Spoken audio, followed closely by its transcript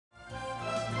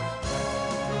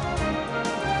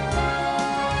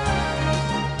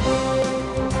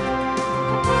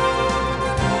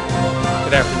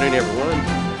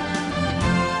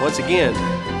Once again,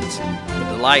 it's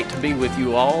a delight to be with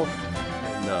you all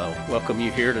and welcome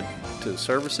you here to the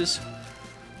services.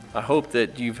 I hope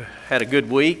that you've had a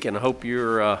good week, and I hope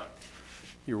your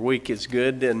week is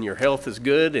good and your health is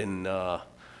good, and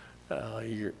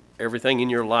everything in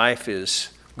your life is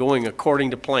going according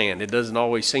to plan. It doesn't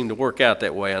always seem to work out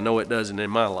that way. I know it doesn't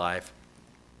in my life.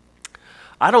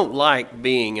 I don't like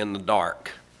being in the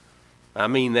dark. I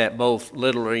mean that both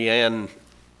literally and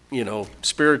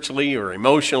spiritually or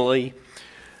emotionally.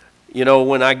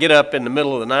 When I get up in the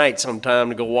middle of the night sometime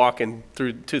to go walking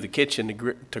through to the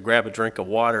kitchen to grab a drink of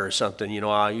water or something,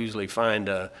 I usually find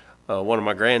one of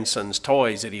my grandson's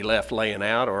toys that he left laying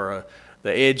out, or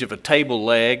the edge of a table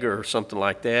leg or something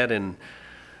like that, and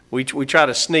we try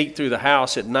to sneak through the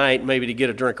house at night maybe to get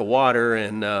a drink of water,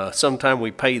 and sometimes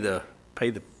we pay the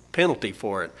penalty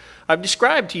for it. I've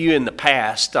described to you in the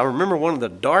past, I remember one of the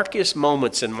darkest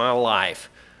moments in my life.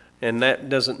 And that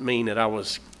doesn't mean that I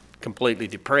was completely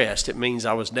depressed. It means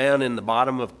I was down in the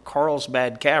bottom of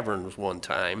Carlsbad Caverns one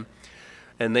time,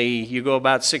 and you go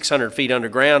about 600 feet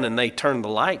underground, and they turn the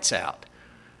lights out.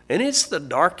 And it's the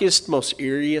darkest, most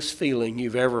eeriest feeling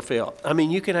you've ever felt. I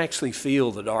mean, you can actually feel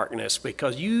the darkness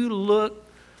because you look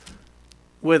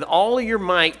with all of your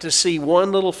might to see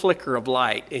one little flicker of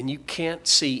light, and you can't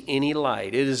see any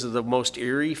light. It is the most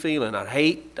eerie feeling.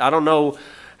 I don't know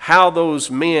how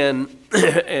those men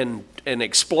and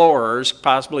explorers,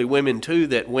 possibly women too,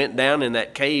 that went down in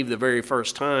that cave the very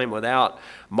first time without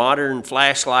modern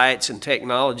flashlights and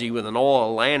technology with an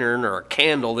oil lantern or a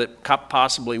candle that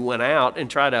possibly went out and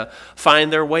try to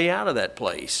find their way out of that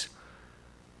place.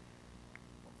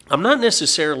 I'm not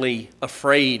necessarily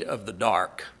afraid of the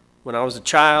dark. When I was a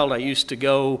child, I used to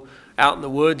go out in the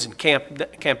woods and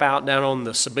camp out down on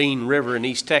the Sabine River in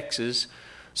East Texas.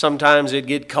 Sometimes it'd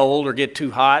get cold or get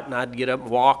too hot, and I'd get up and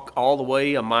walk all the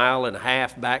way 1.5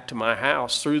 miles back to my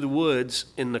house through the woods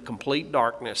in the complete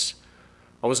darkness.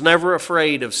 I was never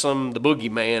afraid of the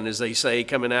boogeyman, as they say,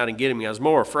 coming out and getting me. I was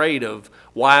more afraid of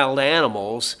wild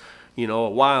animals, a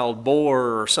wild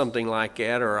boar or something like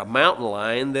that, or a mountain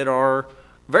lion that are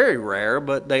very rare,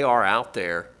 but they are out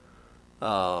there.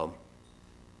 But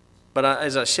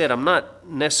as I said, I'm not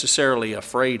necessarily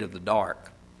afraid of the dark.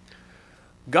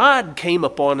 God came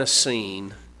upon a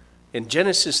scene in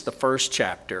Genesis, the first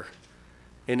chapter,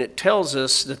 and it tells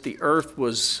us that the earth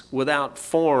was without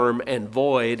form and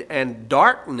void, and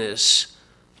darkness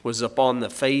was upon the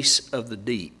face of the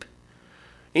deep.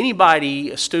 Anybody,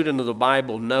 a student of the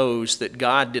Bible, knows that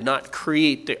God did not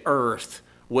create the earth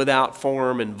without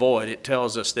form and void. It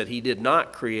tells us that he did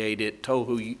not create it.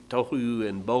 Tohu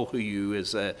and bohu,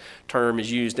 as a term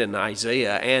is used in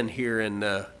Isaiah and here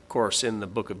of course in the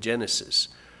book of Genesis.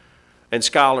 And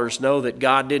scholars know that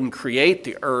God didn't create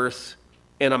the earth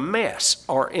in a mess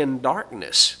or in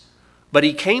darkness, but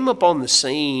he came upon the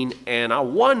scene, and I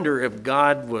wonder if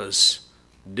God was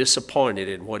disappointed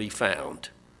in what he found.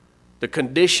 The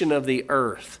condition of the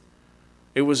earth.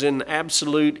 It was in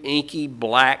absolute inky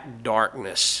black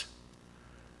darkness.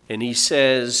 And he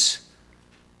says,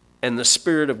 and the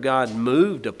Spirit of God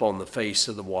moved upon the face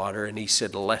of the water, and he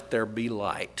said, "Let there be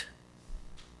light."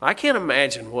 I can't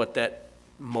imagine what that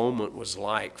moment was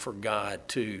like for God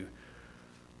to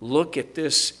look at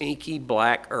this inky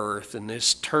black earth and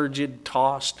this turgid,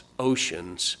 tossed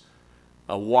oceans,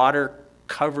 a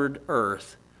water-covered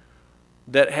earth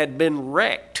that had been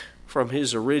wrecked from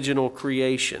his original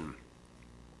creation.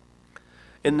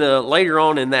 Later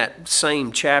on in that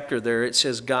same chapter there, it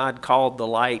says God called the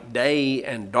light day,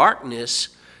 and darkness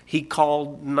he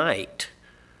called night.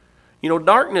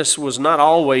 Darkness was not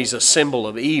always a symbol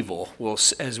of evil,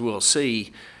 as we'll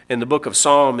see. In the book of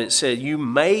Psalms, it said, "You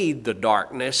made the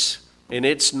darkness, and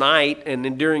it's night, and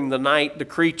then during the night the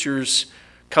creatures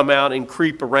come out and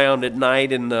creep around at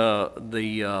night, and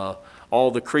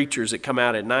all the creatures that come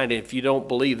out at night." And if you don't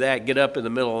believe that, get up in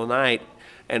the middle of the night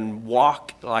and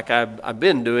walk like I've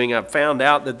been doing. I've found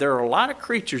out that there are a lot of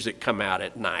creatures that come out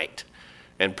at night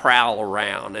and prowl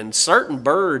around, and certain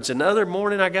birds. Another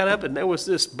morning I got up and there was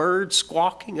this bird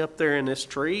squawking up there in this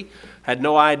tree. Had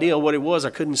no idea what it was.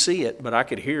 I couldn't see it, but I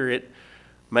could hear it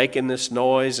making this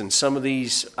noise. And some of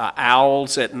these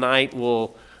owls at night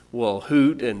will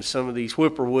hoot, and some of these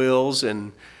whippoorwills,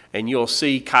 and you'll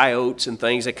see coyotes and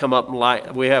things that come up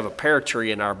and we have a pear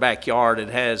tree in our backyard. It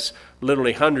has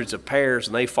literally hundreds of pears,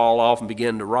 and they fall off and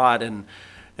begin to rot, and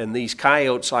these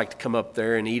coyotes like to come up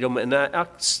there and eat them. And I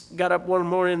got up one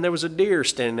morning, and there was a deer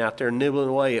standing out there nibbling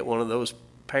away at one of those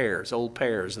pears, old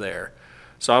pears there.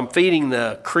 So I'm feeding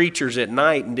the creatures at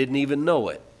night and didn't even know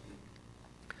it.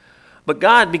 But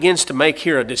God begins to make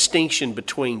here a distinction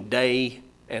between day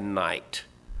and night.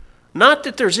 Not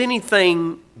that there's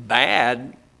anything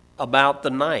bad about the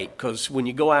night, because when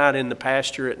you go out in the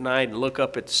pasture at night and look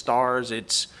up at the stars,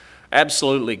 it's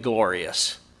absolutely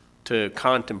glorious to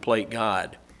contemplate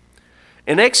God.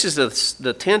 In Exodus,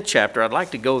 the 10th chapter, I'd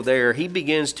like to go there. He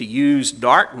begins to use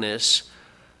darkness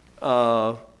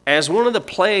as one of the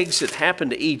plagues that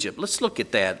happened to Egypt. Let's look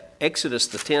at that. Exodus,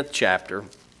 the 10th chapter,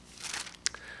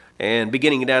 and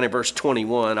beginning down in verse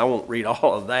 21. I won't read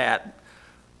all of that.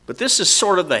 But this is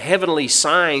sort of the heavenly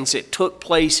signs that took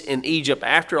place in Egypt.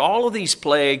 After all of these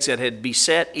plagues that had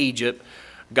beset Egypt,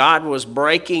 God was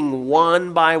breaking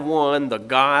one by one the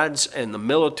gods and the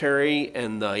military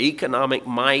and the economic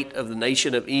might of the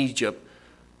nation of Egypt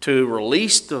to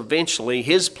release eventually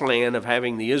his plan of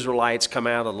having the Israelites come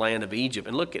out of the land of Egypt.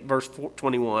 And look at verse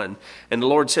 21. And the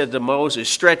Lord said to Moses,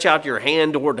 "Stretch out your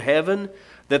hand toward heaven,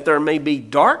 that there may be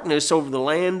darkness over the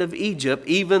land of Egypt,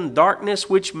 even darkness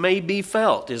which may be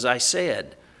felt," as I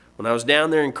said. When I was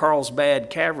down there in Carlsbad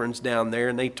Caverns down there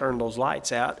and they turned those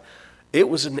lights out, it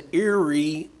was an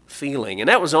eerie feeling. And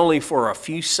that was only for a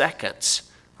few seconds.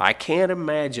 I can't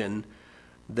imagine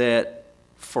that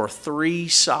for 3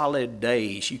 solid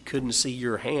days you couldn't see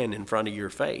your hand in front of your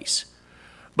face.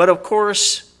 But of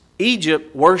course,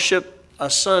 Egypt worshiped a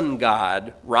sun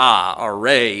god, Ra or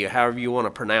Re, however you want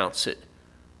to pronounce it.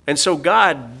 And so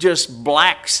God just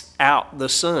blacks out the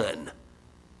sun.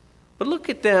 But look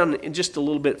at down just a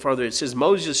little bit further. It says,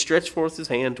 Moses stretched forth his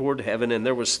hand toward heaven, and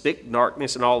there was thick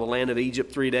darkness in all the land of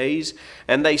Egypt 3 days.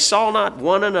 And they saw not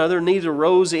one another, neither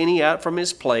rose any out from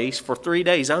his place for 3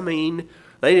 days. I mean,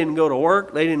 they didn't go to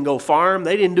work, they didn't go farm,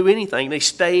 they didn't do anything. They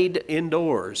stayed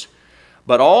indoors.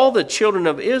 But all the children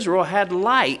of Israel had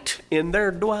light in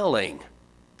their dwelling.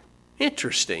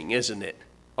 Interesting, isn't it?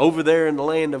 Over there in the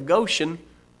land of Goshen,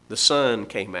 the sun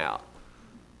came out.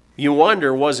 You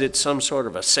wonder, was it some sort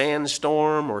of a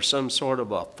sandstorm or some sort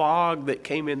of a fog that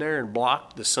came in there and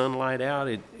blocked the sunlight out?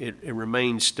 It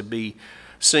remains to be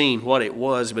seen what it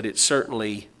was, but it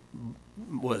certainly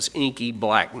was inky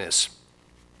blackness.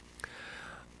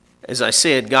 As I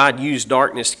said, God used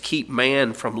darkness to keep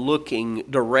man from looking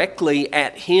directly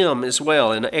at him as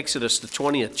well. In Exodus, the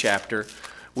 20th chapter,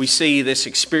 we see this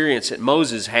experience that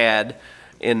Moses had.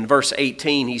 In verse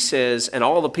 18, he says, "And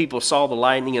all the people saw the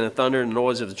lightning and the thunder and the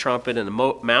noise of the trumpet and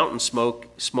the mountain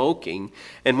smoking.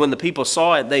 And when the people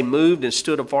saw it, they moved and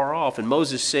stood afar off. And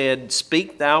Moses said,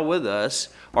 Speak thou with us.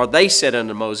 Or they said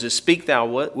unto Moses, Speak thou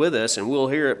with us, and we'll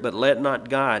hear it, but let not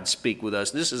God speak with us."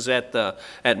 This is at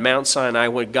Mount Sinai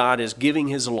when God is giving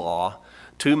his law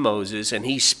to Moses, and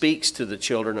he speaks to the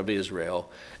children of Israel.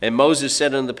 "And Moses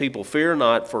said unto the people, Fear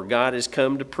not, for God is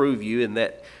come to prove you, and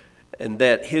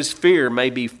that his fear may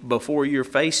be before your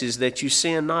faces, that you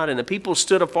sin not. And the people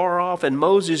stood afar off, and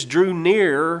Moses drew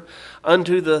near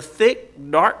unto the thick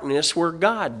darkness where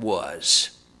God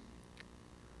was."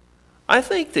 I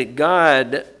think that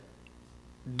God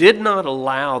did not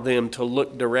allow them to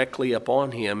look directly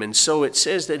upon him, and so it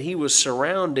says that he was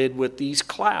surrounded with these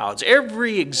clouds.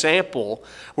 Every example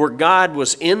where God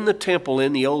was in the temple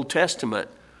in the Old Testament,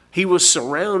 he was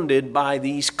surrounded by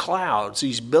these clouds,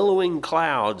 these billowing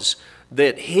clouds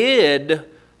that hid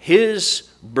his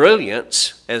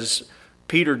brilliance, as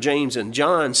Peter, James, and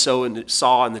John saw in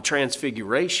the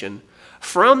Transfiguration,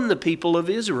 from the people of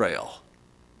Israel.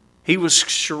 He was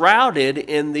shrouded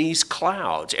in these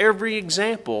clouds. Every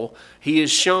example he is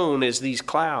shown as these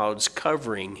clouds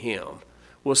covering him.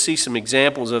 We'll see some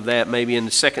examples of that maybe in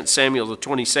the 2 Samuel, the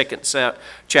 22nd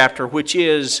chapter, which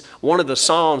is one of the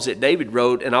Psalms that David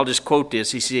wrote, and I'll just quote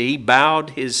this. He said, he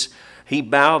bowed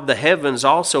the heavens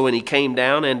also, and he came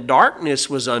down, and darkness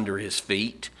was under his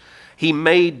feet. He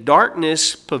made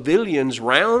darkness pavilions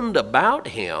round about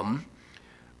him,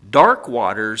 dark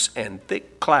waters and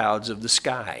thick clouds of the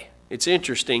sky. It's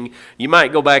interesting. You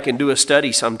might go back and do a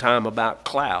study sometime about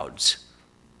clouds.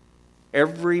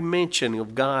 Every mention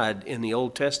of God in the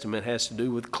Old Testament has to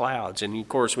do with clouds. And of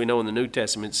course, we know in the New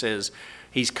Testament it says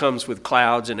he comes with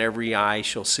clouds and every eye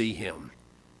shall see him.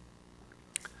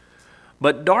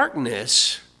 But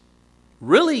darkness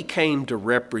really came to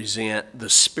represent the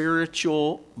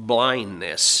spiritual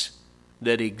blindness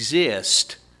that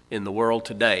exists in the world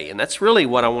today. And that's really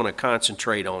what I want to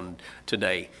concentrate on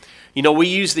today. You know, we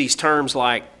use these terms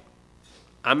like,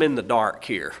 I'm in the dark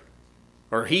here,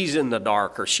 or he's in the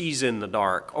dark, or she's in the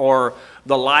dark, or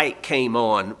the light came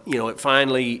on. You know, it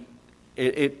finally,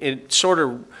 it sort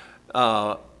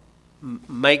of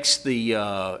makes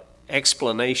the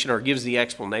explanation, or gives the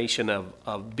explanation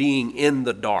of being in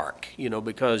the dark, you know,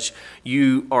 because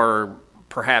you are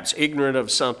perhaps ignorant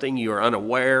of something, you are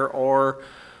unaware, or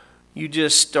you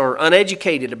just are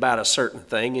uneducated about a certain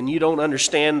thing and you don't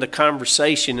understand the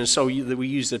conversation, and so we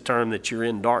use the term that you're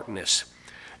in darkness.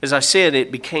 As I said,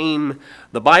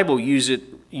 the Bible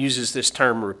uses this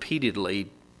term repeatedly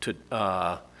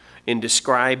in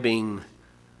describing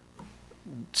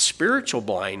spiritual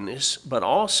blindness, but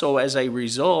also as a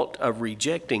result of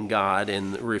rejecting God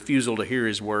and the refusal to hear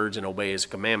His words and obey His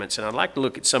commandments. And I'd like to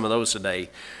look at some of those today.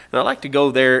 And I'd like to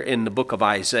go there in the book of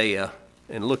Isaiah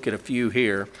and look at a few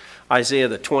here. Isaiah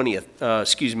the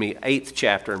 8th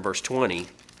chapter and verse 20.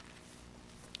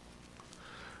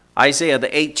 Isaiah the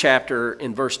 8th chapter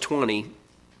in verse 20.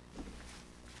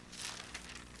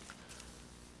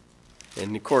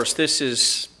 And of course this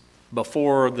is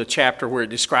before the chapter where it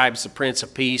describes the Prince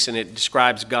of Peace and it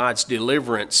describes God's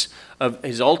deliverance, of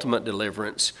His ultimate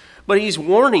deliverance. But He's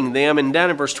warning them, and down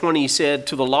in verse 20 He said,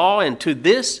 "To the law and to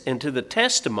this and to the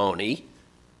testimony,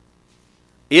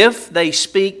 if they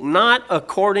speak not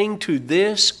according to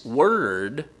this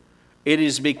word, it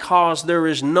is because there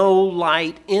is no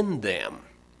light in them."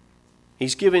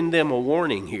 He's giving them a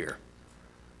warning here.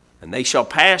 "And they shall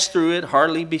pass through it,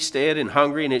 hardly be stead and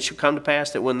hungry, and it shall come to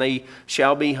pass that when they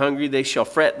shall be hungry, they shall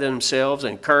fret themselves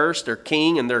and curse their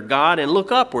king and their God and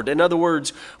look upward." In other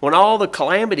words, when all the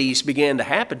calamities began to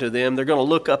happen to them, they're going to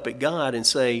look up at God and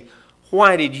say,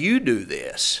 "Why did you do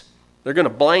this?" They're going to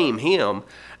blame Him.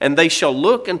 "And they shall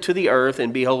look unto the earth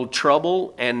and behold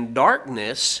trouble and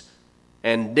darkness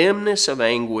and dimness of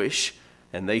anguish,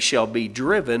 and they shall be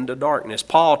driven to darkness."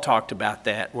 Paul talked about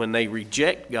that when they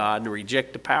reject God and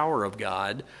reject the power of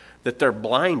God, that they're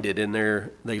blinded and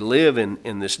they live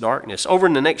in this darkness. Over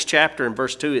in the next chapter in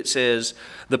verse 2 it says,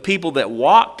 "The people that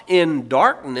walked in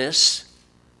darkness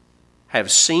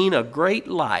have seen a great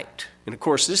light." And of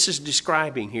course this is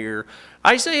describing here,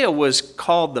 Isaiah was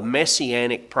called the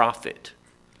Messianic prophet.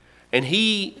 And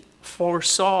he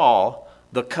foresaw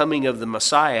the coming of the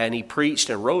Messiah, and he preached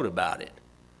and wrote about it.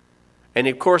 And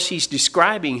of course, he's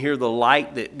describing here the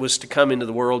light that was to come into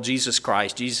the world, Jesus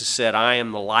Christ. Jesus said, "I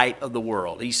am the light of the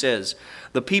world." He says,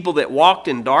 "The people that walked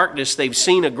in darkness, they've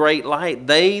seen a great light.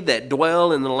 They that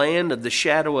dwell in the land of the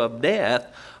shadow of death,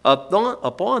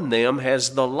 upon them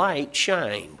has the light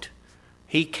shined."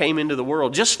 He came into the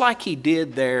world just like He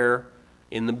did there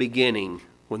in the beginning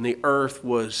when the earth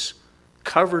was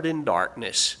covered in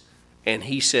darkness. And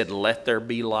He said, "Let there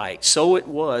be light." So it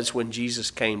was when Jesus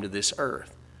came to this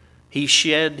earth. He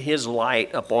shed His light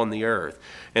upon the earth.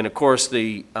 And of course,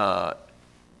 the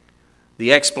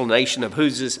explanation of who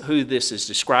this is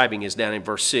describing is down in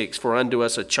verse 6. "For unto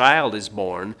us a child is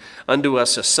born, unto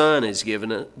us a son is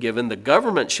given. The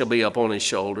government shall be upon His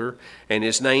shoulder, and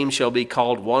His name shall be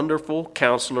called Wonderful,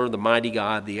 Counselor, the Mighty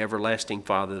God, the Everlasting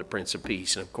Father, the Prince of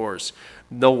Peace." And of course,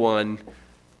 no one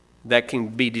that can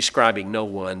be describing no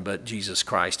one but Jesus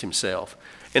Christ Himself.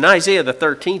 In Isaiah the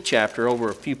 13th chapter, over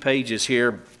a few pages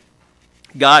here,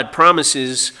 God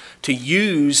promises to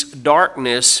use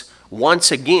darkness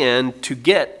once again to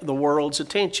get the world's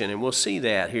attention. And we'll see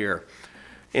that here.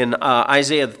 In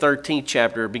Isaiah the 13th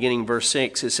chapter, beginning verse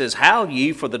 6, it says, "Howl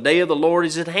ye, for the day of the Lord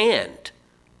is at hand."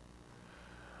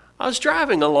 I was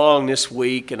driving along this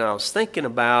week and I was thinking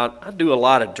about, I do a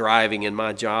lot of driving in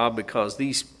my job because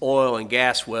these oil and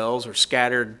gas wells are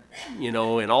scattered, in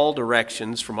all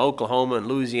directions, from Oklahoma and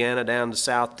Louisiana down to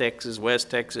South Texas, West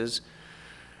Texas.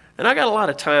 And I got a lot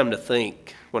of time to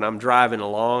think when I'm driving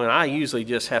along, and I usually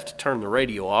just have to turn the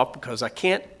radio off because I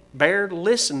can't bear to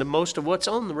listen to most of what's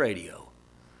on the radio.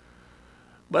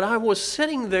 But I was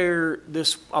sitting there,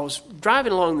 I was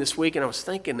driving along this week, and I was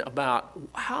thinking about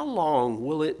how long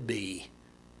will it be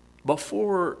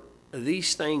before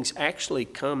these things actually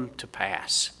come to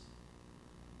pass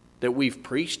that we've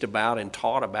preached about and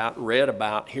taught about and read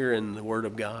about here in the Word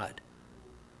of God?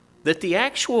 That the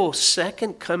actual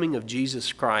second coming of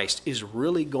Jesus Christ is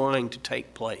really going to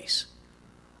take place.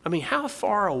 I mean, how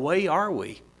far away are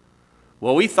we?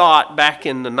 Well, we thought back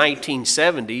in the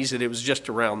 1970s that it was just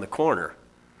around the corner.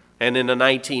 And in the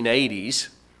 1980s.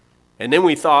 And then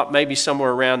we thought maybe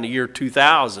somewhere around the year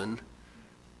 2000.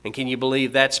 And can you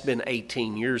believe that's been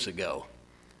 18 years ago?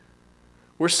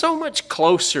 We're so much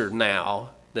closer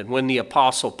now than when the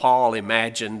Apostle Paul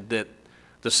imagined that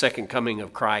the second coming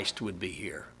of Christ would be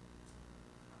here.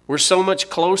 We're so much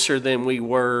closer than we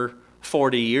were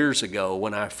 40 years ago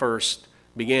when I first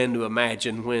began to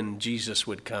imagine when Jesus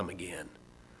would come again.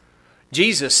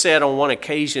 Jesus said on one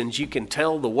occasion, you can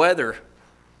tell the weather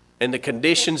and the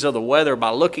conditions of the weather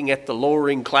by looking at the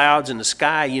lowering clouds in the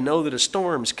sky. You know that a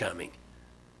storm's coming.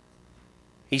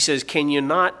 He says, can you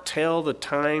not tell the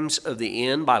times of the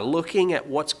end by looking at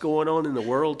what's going on in the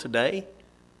world today?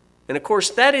 And of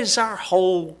course, that is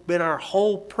been our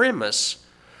whole premise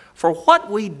For what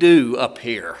we do up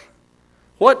here,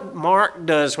 what Mark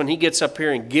does when he gets up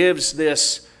here and gives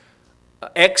this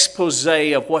expose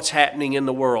of what's happening in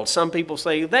the world, some people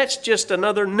say that's just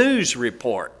another news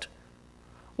report.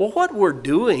 Well, what we're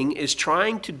doing is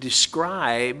trying to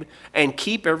describe and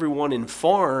keep everyone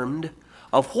informed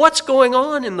of what's going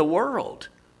on in the world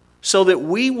so that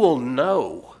we will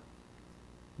know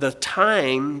the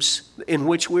times in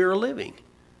which we are living.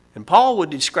 And Paul would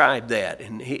describe that,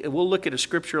 and we'll look at a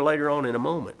scripture later on in a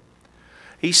moment.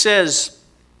 He says,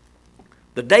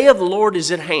 the day of the Lord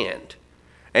is at hand,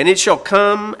 and it shall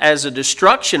come as a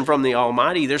destruction from the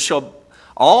Almighty. There shall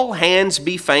all hands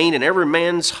be faint, and every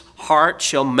man's heart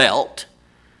shall melt,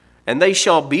 and they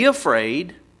shall be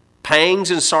afraid.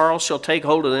 Pangs and sorrow shall take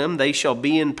hold of them. They shall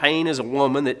be in pain as a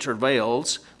woman that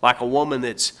travails, like a woman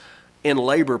that's in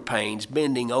labor pains,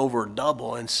 bending over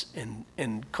double, and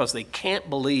because they can't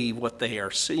believe what they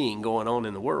are seeing going on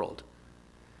in the world.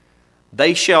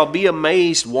 They shall be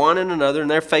amazed one and another, and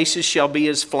their faces shall be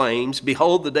as flames.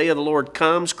 Behold, the day of the Lord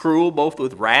comes, cruel, both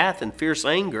with wrath and fierce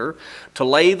anger, to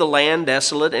lay the land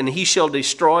desolate, and he shall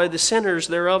destroy the sinners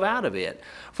thereof out of it.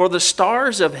 For the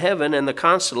stars of heaven and the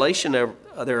constellation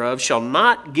thereof shall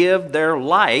not give their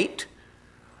light.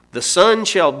 The sun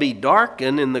shall be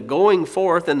darkened in the going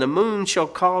forth, and the moon shall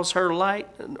cause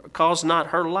not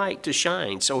her light to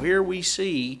shine. So here we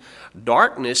see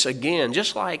darkness again,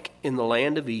 just like in the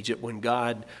land of Egypt when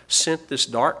God sent this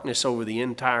darkness over the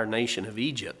entire nation of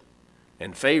Egypt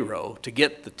and Pharaoh to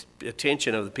get the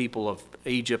attention of the people of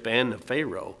Egypt and of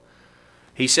Pharaoh.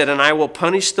 He said, and I will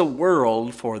punish the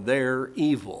world for their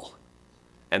evil,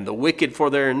 and the wicked for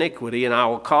their iniquity, and I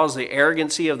will cause the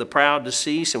arrogancy of the proud to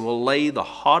cease, and will lay low the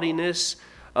haughtiness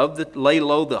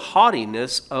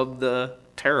of the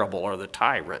terrible or the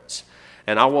tyrants.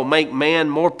 And I will make man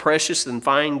more precious than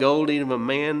fine gold, even a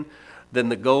man than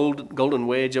the golden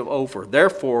wedge of Ophir.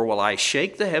 Therefore will I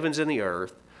shake the heavens and the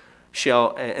earth,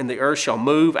 and the earth shall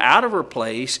move out of her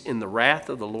place in the wrath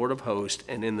of the Lord of hosts,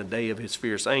 and in the day of his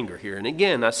fierce anger. Here and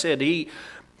again, I said he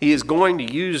is going to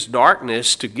use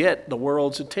darkness to get the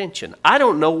world's attention. I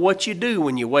don't know what you do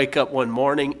when you wake up one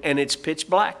morning and it's pitch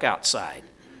black outside,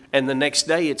 and the next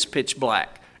day it's pitch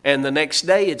black, and the next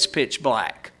day it's pitch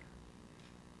black.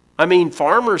 I mean,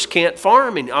 farmers can't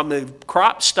farm, and the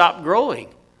crops stop growing.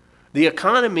 The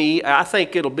economy, I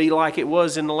think it'll be like it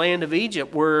was in the land of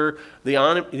Egypt, where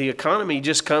the economy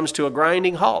just comes to a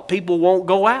grinding halt. People won't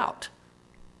go out.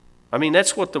 I mean,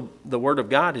 that's what the Word of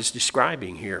God is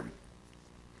describing here.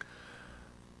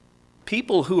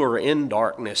 People who are in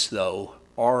darkness, though,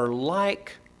 are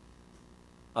like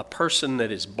a person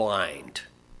that is blind.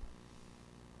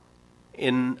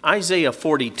 In Isaiah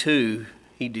 42,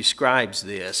 he describes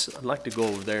this. I'd like to go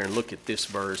over there and look at this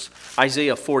verse.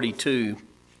 Isaiah 42.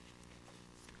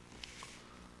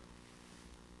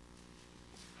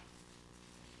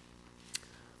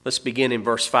 Let's begin in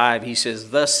verse 5. He says,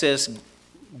 thus says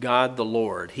God the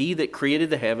Lord, he that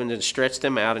created the heavens and stretched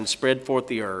them out and spread forth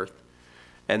the earth,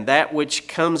 and that which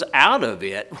comes out of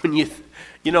it.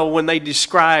 When they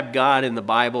describe God in the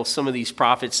Bible, some of these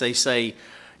prophets, they say,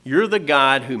 you're the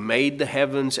God who made the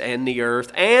heavens and the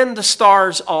earth and the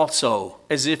stars also,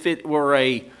 as if it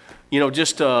were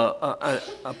just a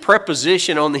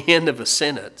preposition on the end of a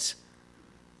sentence.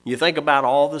 You think about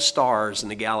all the stars and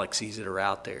the galaxies that are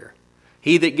out there.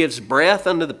 He that gives breath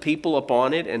unto the people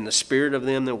upon it, and the spirit of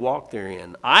them that walk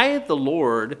therein. I, the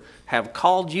Lord, have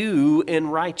called you in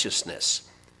righteousness,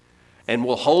 and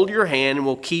will hold your hand, and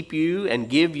will keep you, and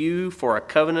give you for a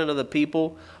covenant of the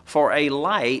people, for a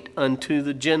light unto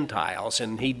the Gentiles.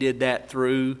 And he did that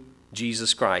through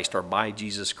Jesus Christ, or by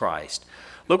Jesus Christ.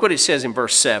 Look what it says in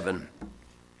verse 7.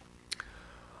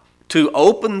 To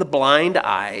open the blind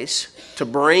eyes, to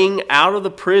bring out the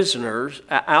prisoners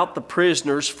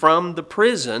from the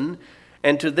prison,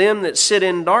 and to them that sit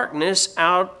in darkness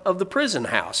out of the prison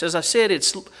house. As I said,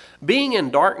 being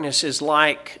in darkness is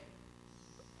like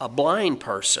a blind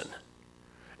person.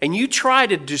 And you try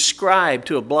to describe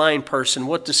to a blind person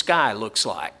what the sky looks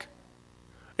like.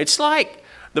 It's like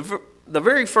the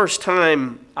very first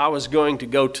time I was going to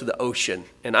go to the ocean,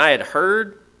 and I had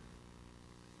heard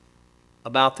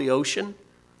about the ocean.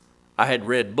 I had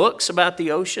read books about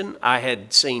the ocean. I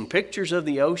had seen pictures of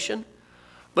the ocean.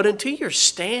 But until you're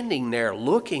standing there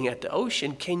looking at the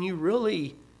ocean, can you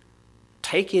really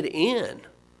take it in?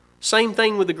 Same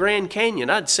thing with the Grand Canyon.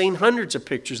 I'd seen hundreds of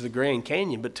pictures of the Grand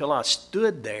Canyon, but till I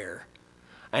stood there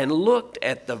and looked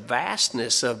at the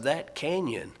vastness of that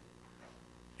canyon,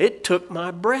 it took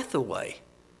my breath away.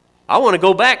 I want to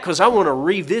go back because I want to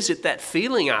revisit that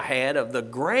feeling I had of the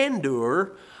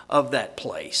grandeur of that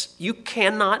place. You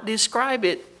cannot describe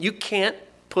it. You can't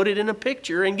put it in a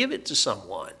picture and give it to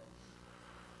someone.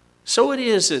 So it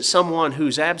is that someone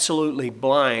who's absolutely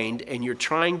blind and you're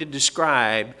trying to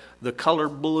describe the color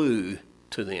blue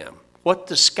to them, what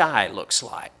the sky looks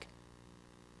like.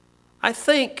 I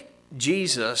think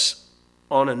Jesus,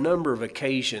 on a number of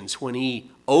occasions when he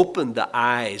opened the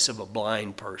eyes of a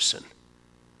blind person,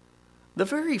 the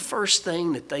very first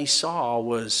thing that they saw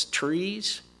was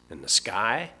trees and the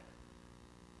sky,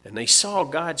 and they saw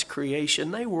God's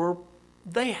creation.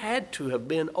 They had to have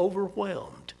been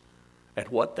overwhelmed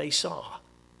at what they saw.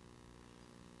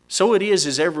 So it is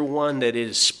as everyone that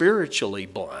is spiritually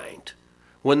blind,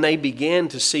 when they began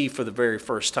to see for the very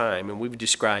first time, and we've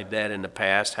described that in the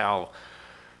past, how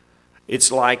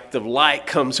it's like the light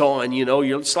comes on,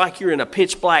 it's like you're in a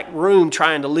pitch black room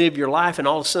trying to live your life, and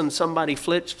all of a sudden somebody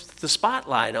flips the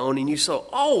spotlight on and you say,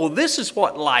 oh, this is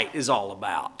what light is all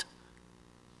about.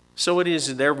 So it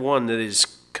is that everyone that is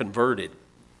converted.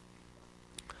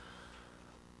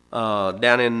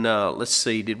 Down in, let's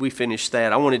see, did we finish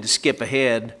that? I wanted to skip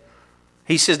ahead.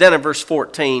 He says down in verse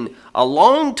 14,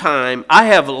 I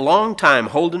have a long time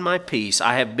holding my peace.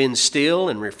 I have been still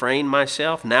and refrained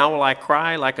myself. Now will I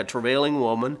cry like a travailing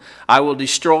woman. I will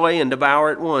destroy and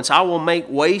devour at once. I will make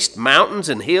waste mountains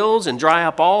and hills and dry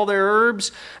up all their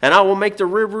herbs. And I will make the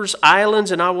rivers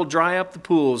islands, and I will dry up the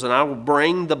pools. And I will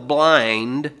bring the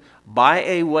blind by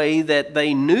a way that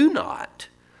they knew not.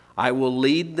 I will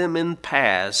lead them in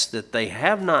paths that they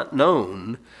have not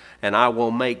known, and I will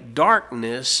make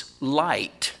darkness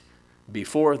light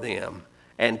before them,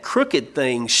 and crooked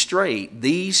things straight.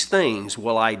 These things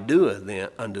will I do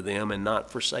unto them, and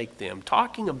not forsake them.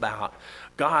 Talking about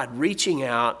God reaching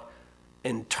out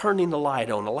and turning the light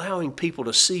on, allowing people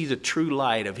to see the true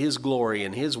light of His glory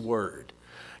and His Word.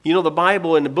 The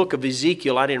Bible in the book of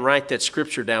Ezekiel, I didn't write that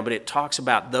scripture down, but it talks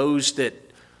about those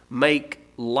that make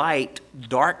light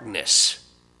darkness,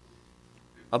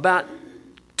 about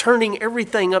turning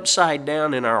everything upside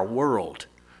down in our world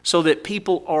so that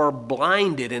people are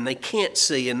blinded and they can't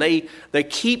see, and they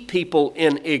keep people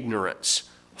in ignorance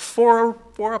for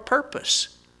a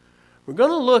purpose. We're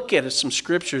going to look at some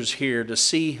scriptures here to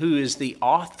see who is the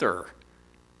author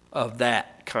of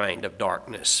that kind of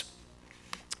darkness.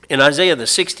 In Isaiah the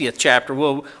 60th chapter,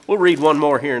 we'll read one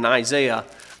more here in Isaiah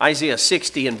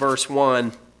 60 and verse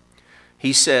 1.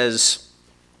 He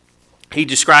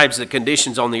describes the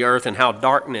conditions on the earth and how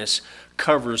darkness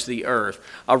covers the earth.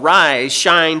 Arise,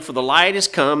 shine, for the light is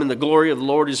come, and the glory of the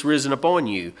Lord is risen upon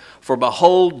you. For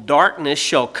behold, darkness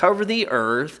shall cover the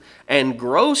earth, and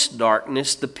gross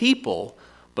darkness the people.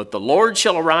 But the Lord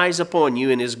shall arise upon you,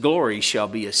 and His glory shall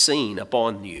be a seen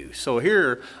upon you. So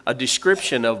here, a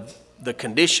description of the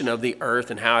condition of the earth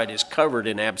and how it is covered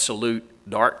in absolute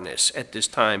darkness at this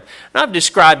time. And I've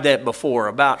described that before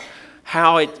about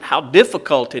how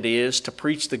difficult it is to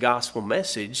preach the gospel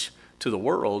message to the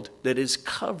world that is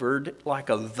covered like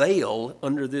a veil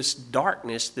under this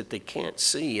darkness that they can't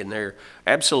see, and they're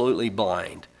absolutely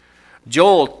blind.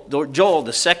 Joel,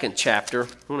 the second chapter,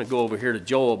 I want to go over here to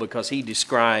Joel because he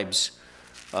describes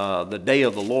the day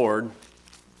of the Lord.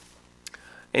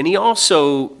 And he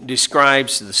also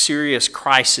describes the serious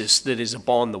crisis that is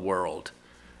upon the world.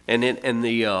 And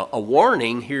a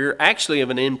warning here actually of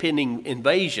an impending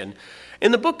invasion.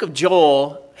 In the book of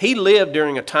Joel, he lived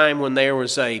during a time when there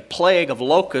was a plague of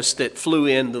locusts that flew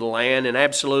into the land and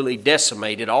absolutely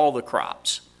decimated all the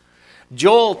crops.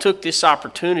 Joel took this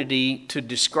opportunity to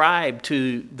describe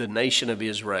to the nation of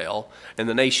Israel and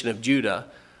the nation of Judah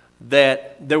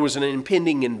that there was an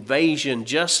impending invasion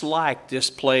just like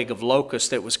this plague of locusts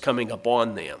that was coming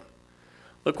upon them.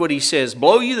 Look what he says.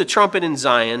 Blow you the trumpet in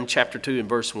Zion, chapter 2 and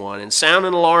verse 1, and sound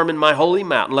an alarm in my holy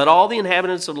mountain. Let all the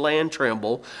inhabitants of the land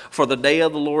tremble, for the day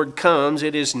of the Lord comes.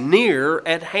 It is near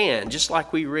at hand, just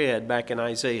like we read back in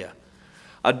Isaiah.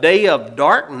 A day of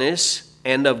darkness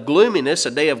and of gloominess,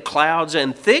 a day of clouds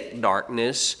and thick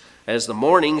darkness, as the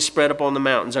morning spread upon the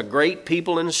mountains. A great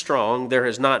people and strong, there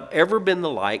has not ever been the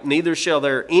like, neither shall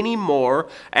there any more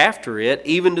after it,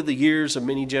 even to the years of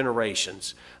many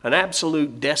generations. An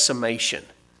absolute decimation.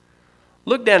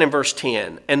 Look down in verse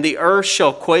 10. And the earth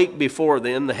shall quake before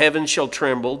them, the heavens shall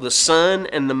tremble, the sun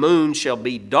and the moon shall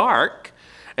be dark,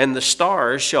 and the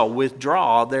stars shall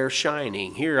withdraw their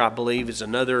shining. Here, I believe, is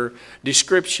another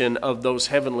description of those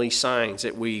heavenly signs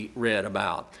that we read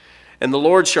about. And the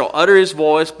Lord shall utter His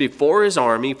voice before His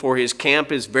army, for His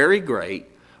camp is very great.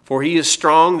 For He is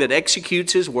strong that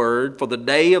executes His word. For the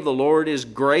day of the Lord is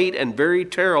great and very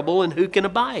terrible, and who can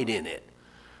abide in it?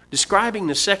 Describing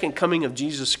the second coming of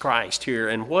Jesus Christ here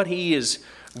and what He is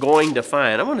going to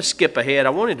find. I want to skip ahead. I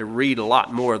wanted to read a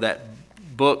lot more of that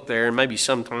book there, and maybe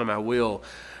sometime I will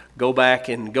go back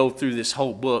and go through this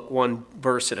whole book one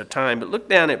verse at a time. But look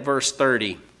down at verse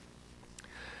 30.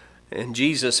 And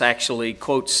Jesus actually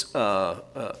quotes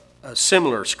a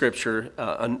similar scripture,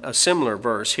 a similar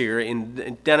verse here,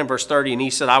 down in verse 30. And he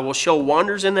said, I will show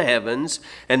wonders in the heavens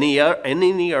and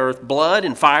in the earth, blood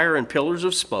and fire and pillars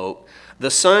of smoke. The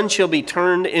sun shall be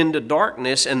turned into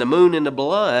darkness and the moon into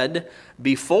blood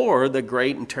before the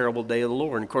great and terrible day of the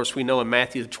Lord. And of course, we know in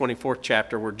Matthew the 24th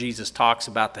chapter where Jesus talks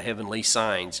about the heavenly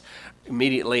signs.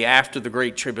 Immediately after the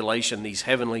great tribulation, these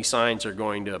heavenly signs are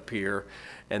going to appear.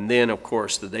 And then, of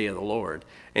course, the day of the Lord.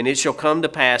 And it shall come to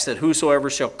pass that whosoever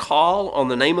shall call on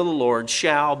the name of the Lord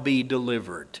shall be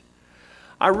delivered.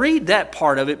 I read that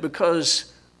part of it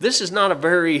because this is not a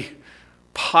very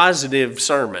positive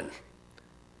sermon.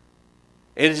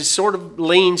 It sort of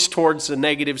leans towards the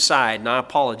negative side, and I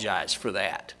apologize for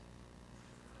that.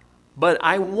 But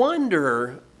I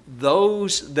wonder,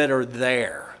 those that are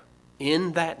there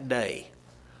in that day,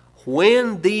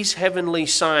 when these heavenly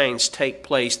signs take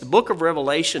place, the book of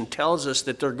Revelation tells us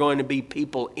that there are going to be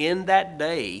people in that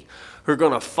day who are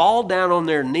going to fall down on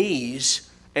their knees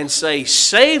and say,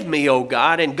 save me, O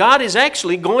God. And God is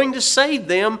actually going to save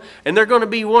them, and they're going to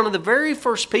be one of the very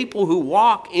first people who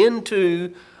walk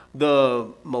into the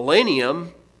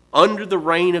millennium under the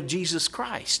reign of Jesus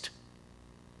Christ.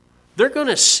 They're going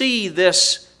to see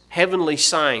this heavenly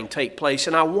sign take place,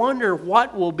 and I wonder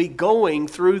what will be going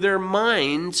through their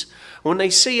minds when they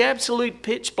see absolute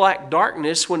pitch black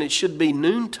darkness when it should be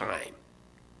noontime.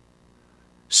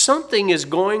 Something is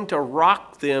going to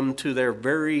rock them to their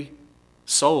very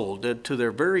soul, to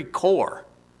their very core,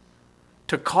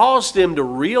 to cause them to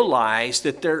realize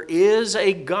that there is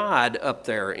a God up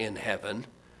there in heaven,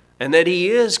 and that He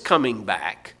is coming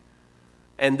back,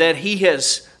 and that He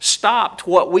has stopped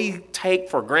what we take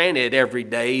for granted every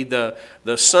day, the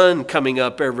sun coming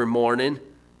up every morning,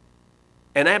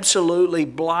 and absolutely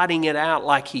blotting it out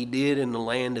like He did in the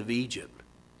land of Egypt.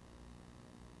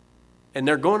 And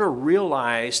they're going to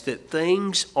realize that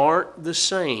things aren't the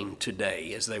same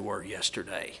today as they were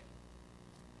yesterday.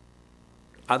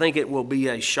 I think it will be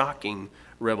a shocking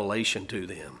revelation to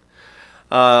them.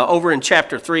 Over in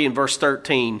chapter 3 and verse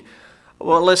 13,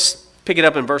 well, let's pick it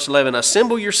up in verse 11.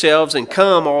 Assemble yourselves and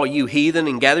come, all you heathen,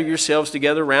 and gather yourselves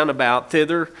together round about.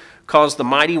 Thither cause the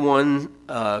mighty one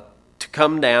to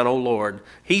come down, O Lord.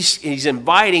 He's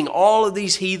inviting all of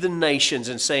these heathen nations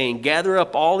and saying, gather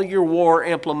up all of your war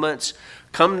implements,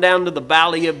 come down to the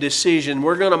valley of decision.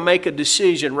 We're going to make a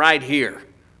decision right here.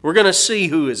 We're going to see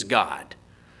who is God.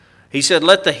 He said,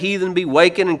 let the heathen be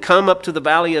wakened and come up to the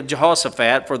valley of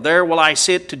Jehoshaphat, for there will I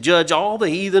sit to judge all the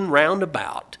heathen round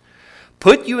about.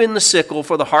 Put you in the sickle,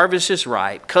 for the harvest is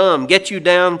ripe. Come, get you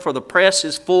down, for the press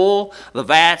is full, the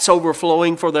vats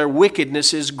overflowing, for their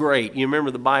wickedness is great. You remember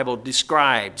the Bible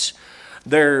describes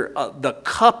the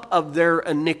cup of their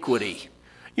iniquity.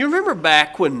 You remember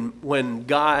back when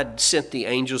God sent the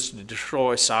angels to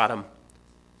destroy Sodom?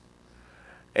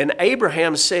 And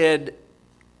Abraham said,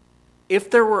 if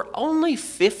there were only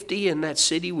 50 in that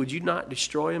city, would you not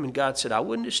destroy them? And God said, I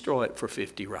wouldn't destroy it for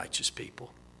 50 righteous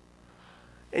people.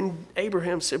 And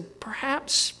Abraham said,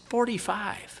 perhaps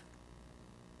 45.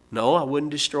 No, I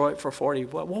wouldn't destroy it for 40.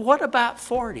 Well, what about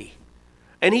 40?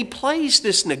 And he plays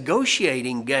this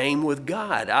negotiating game with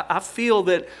God. I feel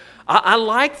that I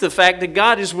like the fact that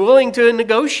God is willing to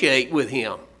negotiate with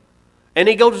him. And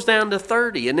he goes down to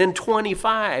 30, and then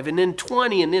 25, and then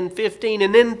 20, and then 15,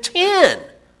 and then 10.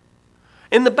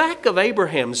 In the back of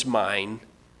Abraham's mind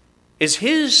is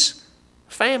his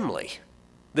family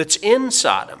that's in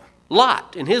Sodom.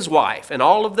 Lot and his wife and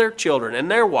all of their children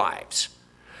and their wives.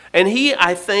 And he,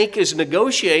 I think, is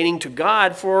negotiating to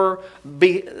God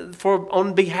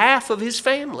on behalf of his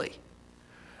family.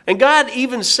 And God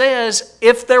even says,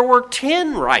 if there were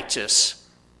 10 righteous,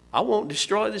 I won't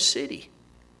destroy the city.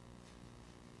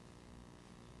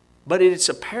 But it's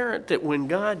apparent that when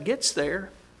God gets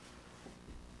there,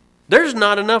 there's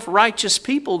not enough righteous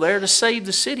people there to save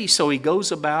the city, so he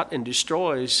goes about and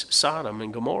destroys Sodom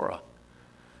and Gomorrah.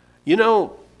 You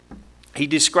know, he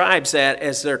describes that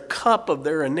as their cup of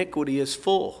their iniquity is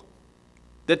full.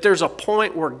 That there's a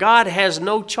point where God has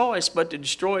no choice but to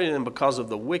destroy them because of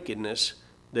the wickedness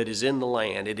that is in the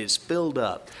land. It is filled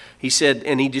up. He said,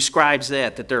 and he describes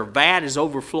that their vat is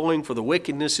overflowing, for the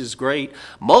wickedness is great.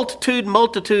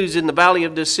 Multitudes in the valley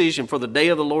of decision, for the day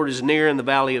of the Lord is near in the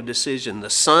valley of decision. The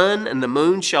sun and the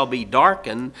moon shall be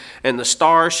darkened, and the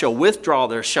stars shall withdraw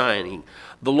their shining.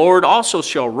 The Lord also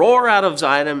shall roar out of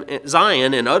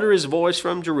Zion and utter his voice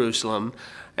from Jerusalem,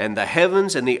 and the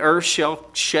heavens and the earth shall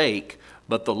shake.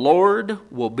 But the Lord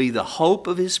will be the hope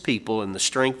of his people and the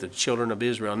strength of the children of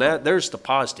Israel. Now, there's the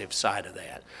positive side of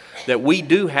that. That we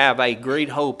do have a great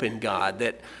hope in God.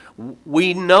 That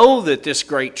we know that this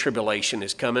great tribulation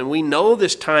is coming. We know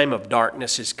this time of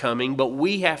darkness is coming. But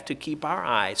we have to keep our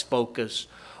eyes focused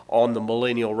on the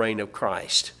millennial reign of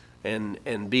Christ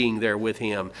and being there with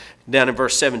him. Down in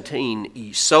verse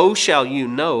 17, so shall you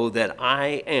know that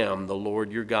I am the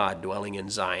Lord your God, dwelling in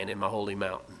Zion in my holy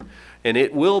mountain. And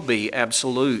it will be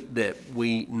absolute that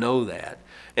we know that.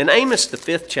 In Amos, the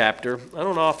 5th chapter, I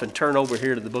don't often turn over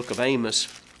here to the book of Amos.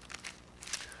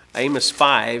 Amos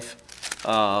 5,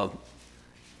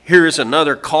 here is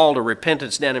another call to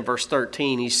repentance down in verse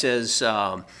 13. He says,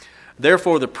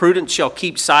 therefore the prudent shall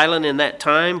keep silent in that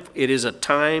time. It is a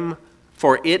time,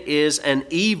 for it is an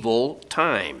evil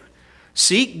time.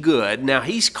 Seek good. Now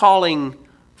he's calling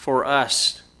for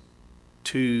us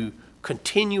to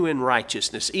continue in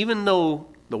righteousness, even though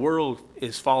the world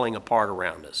is falling apart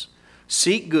around us.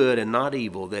 Seek good and not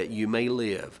evil, that you may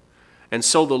live. And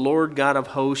so the Lord God of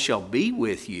hosts shall be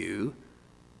with you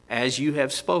as you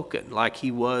have spoken, like he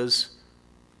was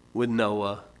with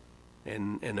Noah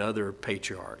and other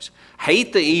patriarchs.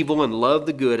 Hate the evil and love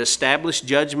the good. Establish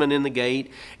judgment in the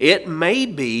gate. It may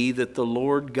be that the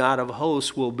Lord God of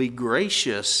hosts will be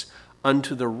gracious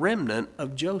unto the remnant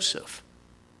of Joseph.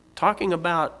 Talking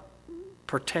about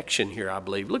protection here, I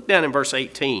believe. Look down in verse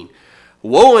 18.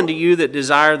 Woe unto you that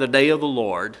desire the day of the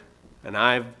Lord. And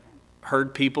I've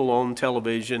heard people on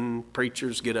television,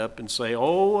 preachers get up and say,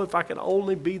 oh, if I could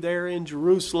only be there in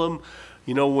Jerusalem,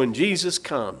 when Jesus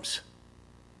comes.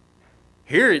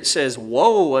 Here it says,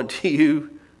 woe unto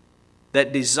you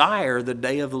that desire the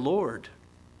day of the Lord.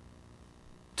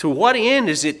 To what end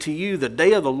is it to you the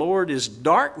day of the Lord is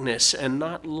darkness and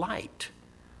not light?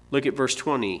 Look at verse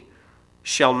 20.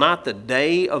 Shall not the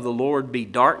day of the Lord be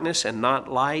darkness and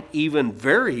not light, even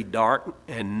very dark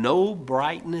and no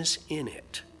brightness in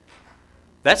it?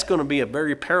 That's going to be a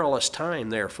very perilous time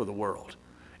there for the world.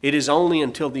 It is only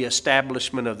until the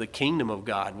establishment of the kingdom of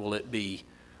God will it be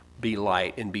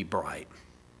light and be bright.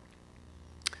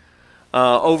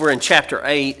 Over in chapter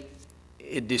 8,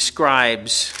 it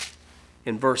describes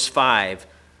in verse 5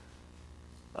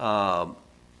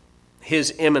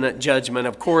 his imminent judgment,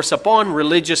 of course, upon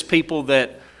religious people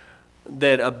that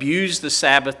abuse the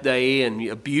Sabbath day and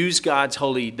abuse God's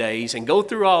holy days and go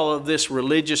through all of this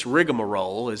religious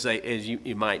rigmarole, as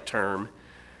you might term.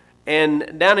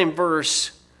 And down in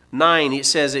verse 9, it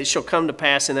says, it shall come to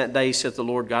pass in that day, saith the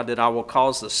Lord God, that I will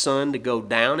cause the sun to go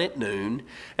down at noon,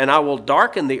 and I will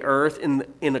darken the earth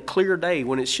in a clear day,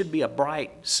 when it should be a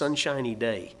bright, sunshiny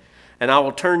day. And I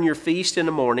will turn your feast in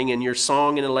the morning, and your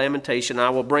song in the lamentation. I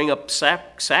will bring up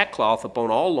sackcloth upon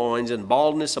all loins, and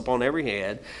baldness upon every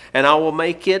head. And I will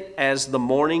make it as the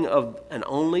morning of an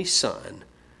only son,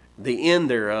 the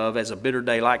end thereof as a bitter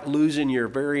day, like losing your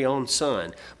very own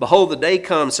son. Behold, the day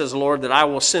comes, says the Lord, that I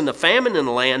will send a famine in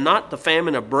the land, not the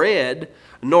famine of bread,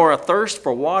 nor a thirst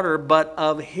for water, but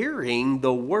of hearing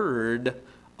the word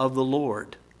of the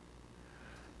Lord.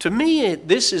 To me,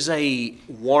 this is a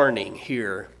warning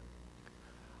here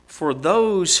for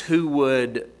those who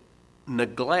would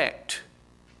neglect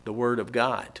the word of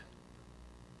God.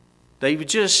 They would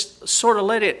just sort of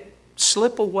let it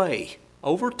slip away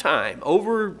over time,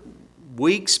 over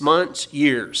weeks, months,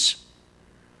 years.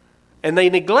 And they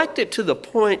neglect it to the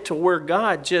point to where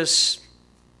God just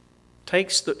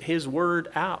takes his word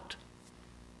out,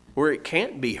 where it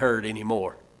can't be heard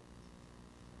anymore.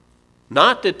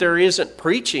 Not that there isn't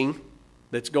preaching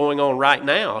that's going on right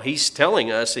now. He's telling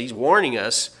us, he's warning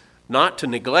us not to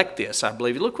neglect this, I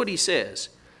believe. Look what he says.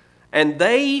 And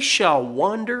they shall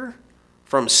wander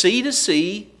from sea to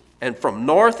sea, and from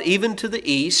north even to the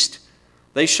east.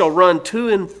 They shall run to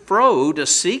and fro to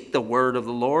seek the word of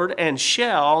the Lord, and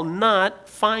shall not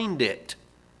find it.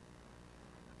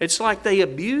 It's like they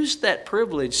abused that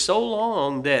privilege so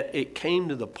long that it came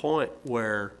to the point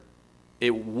where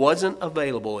it wasn't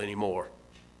available anymore.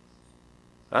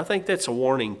 I think that's a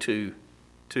warning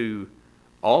to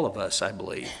all of us, I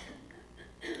believe.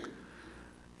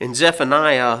 In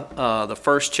Zephaniah, the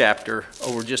 1st chapter,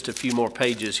 over just a few more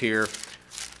pages here,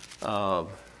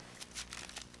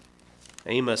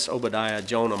 Amos, Obadiah,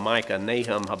 Jonah, Micah,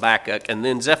 Nahum, Habakkuk, and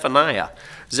then Zephaniah.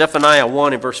 Zephaniah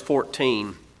 1 and verse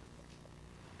 14.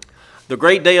 The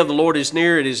great day of the Lord is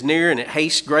near, and it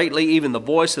hastes greatly, even the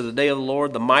voice of the day of the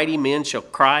Lord. The mighty men shall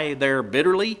cry there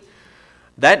bitterly.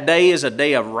 That day is a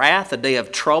day of wrath, a day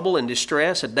of trouble and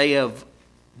distress, a day of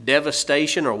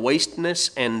devastation or wasteness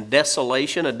and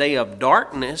desolation, a day of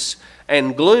darkness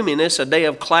and gloominess, a day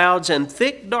of clouds and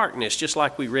thick darkness, just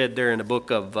like we read there in the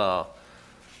book of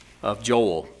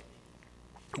Joel.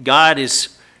 God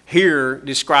is here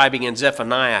describing in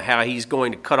Zephaniah how he's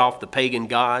going to cut off the pagan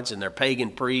gods and their pagan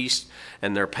priests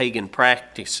and their pagan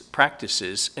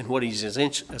practices. And what he's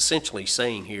essentially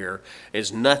saying here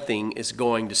is nothing is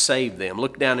going to save them.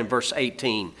 Look down in verse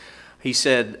 18. He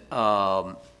said,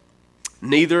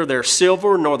 neither their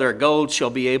silver nor their gold shall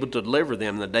be able to deliver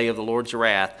them in the day of the Lord's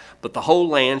wrath, but the whole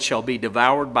land shall be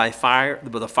devoured by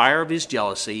the fire of his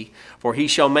jealousy, for he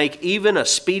shall make even a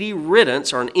speedy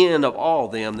riddance or an end of all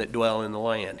them that dwell in the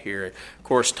land. Here, of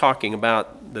course, talking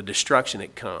about the destruction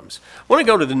that comes. I want to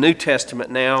go to the New Testament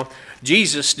now.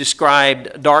 Jesus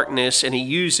described darkness, and he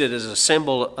used it as a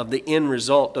symbol of the end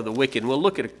result of the wicked. We'll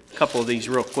look at a couple of these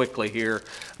real quickly here.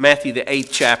 Matthew, the 8th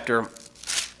chapter.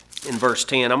 In verse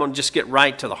 10, I'm going to just get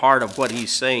right to the heart of what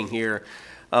he's saying here.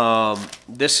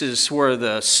 This is where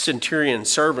the centurion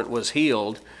servant was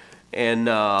healed. And,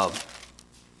 of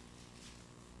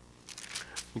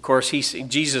course,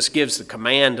 Jesus gives the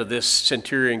command to this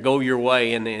centurion, go your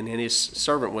way, and his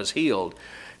servant was healed.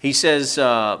 He says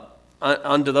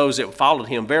unto those that followed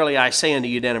him, verily I say unto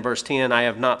you, down in verse 10, I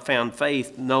have not found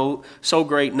faith so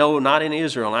great, no, not in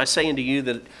Israel. And I say unto you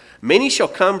that many shall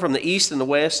come from the east and the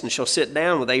west, and shall sit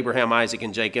down with Abraham, Isaac,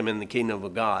 and Jacob in the kingdom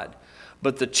of God.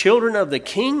 But the children of the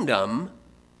kingdom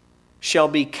shall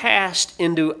be cast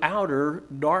into outer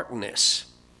darkness.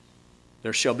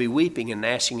 There shall be weeping and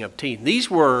gnashing of teeth.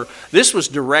 This was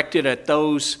directed at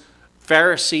those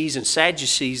Pharisees and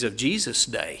Sadducees of Jesus'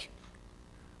 day,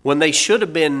 when they should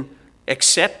have been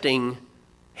accepting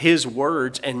his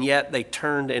words, and yet they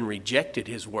turned and rejected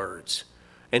his words.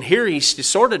 And here he's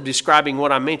sort of describing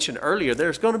what I mentioned earlier.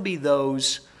 There's going to be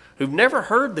those who've never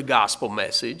heard the gospel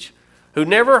message, who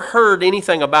never heard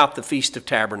anything about the Feast of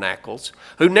Tabernacles,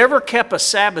 who never kept a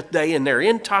Sabbath day in their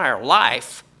entire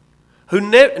life, who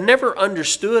never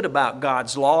understood about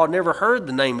God's law, never heard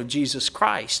the name of Jesus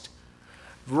Christ.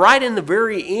 Right in the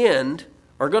very end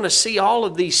are going to see all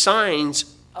of these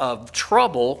signs of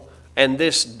trouble and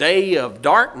this day of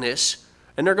darkness,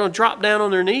 and they're going to drop down on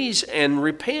their knees and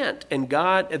repent. And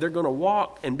they're going to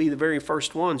walk and be the very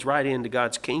first ones right into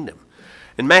God's kingdom.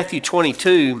 In Matthew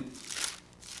 22,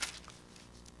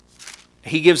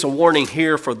 he gives a warning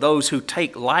here for those who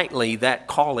take lightly that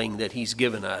calling that he's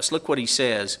given us. Look what he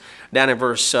says down in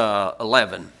verse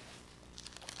 11.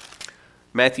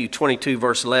 Matthew 22,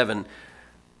 verse 11.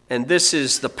 And this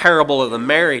is the parable of the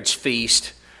marriage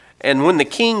feast. And when the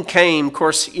king came, of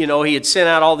course, he had sent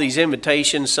out all these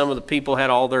invitations. Some of the people had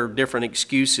all their different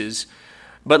excuses.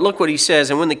 But look what he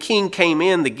says. And when the king came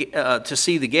in to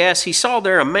see the guests, he saw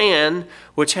there a man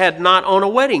which had not on a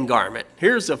wedding garment.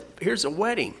 Here's a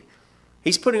wedding.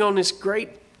 He's putting on this great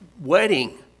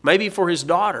wedding, maybe for his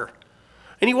daughter.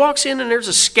 And he walks in, and there's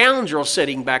a scoundrel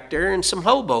sitting back there in some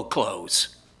hobo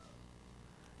clothes.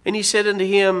 And he said unto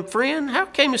him, Friend, how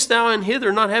camest thou in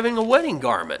hither not having a wedding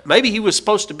garment? Maybe he was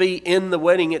supposed to be in the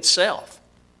wedding itself.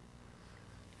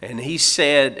 And he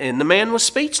said, and the man was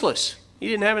speechless. He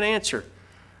didn't have an answer.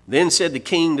 Then said the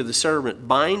king to the servant,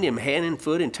 Bind him hand and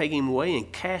foot, and take him away,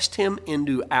 and cast him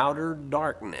into outer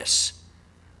darkness.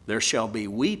 There shall be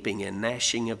weeping and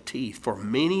gnashing of teeth, for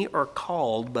many are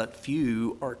called, but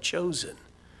few are chosen.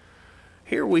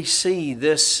 Here we see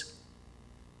this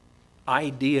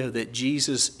idea that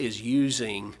Jesus is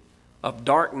using of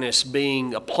darkness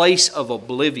being a place of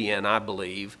oblivion, I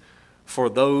believe, for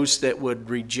those that would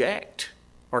reject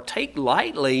or take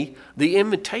lightly the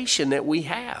invitation that we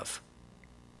have.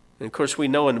 And of course, we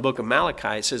know in the book of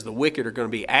Malachi, it says the wicked are going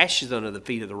to be ashes under the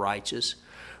feet of the righteous.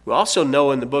 We also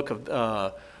know in the book of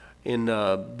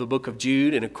the book of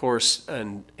Jude, and of course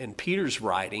in Peter's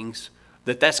writings,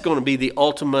 that's going to be the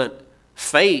ultimate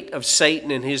fate of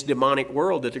Satan and his demonic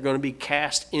world, that they're going to be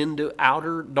cast into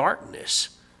outer darkness.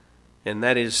 And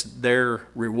that is their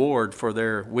reward for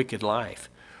their wicked life.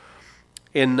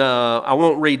 And I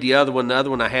won't read the other one. The other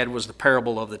one I had was the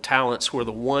parable of the talents, where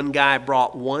the one guy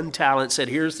brought one talent, said,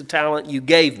 here's the talent you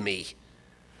gave me.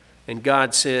 And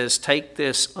God says, take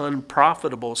this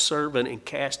unprofitable servant and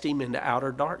cast him into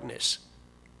outer darkness.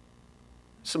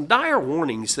 Some dire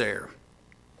warnings there.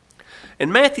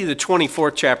 In Matthew, the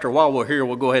 24th chapter, while we're here,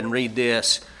 we'll go ahead and read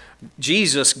this.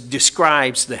 Jesus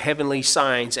describes the heavenly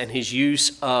signs and his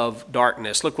use of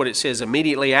darkness. Look what it says.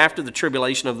 Immediately after the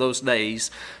tribulation of those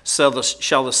days, shall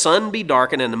the sun be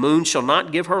darkened, and the moon shall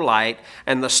not give her light,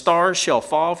 and the stars shall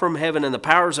fall from heaven, and the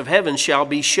powers of heaven shall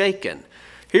be shaken.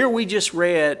 Here we just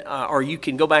read, or you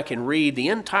can go back and read the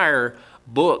entire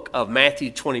book of Matthew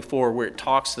 24, where it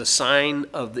talks the sign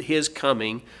of his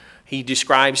coming. He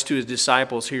describes to his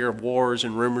disciples here of wars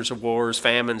and rumors of wars,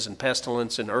 famines and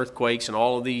pestilence and earthquakes and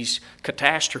all of these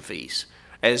catastrophes,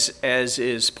 as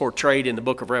is portrayed in the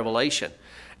book of Revelation.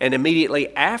 And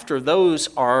immediately after those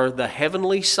are the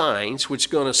heavenly signs, which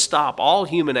are going to stop all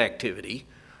human activity.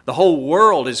 The whole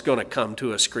world is going to come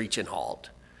to a screeching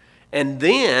halt. And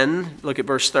then, look at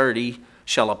verse 30,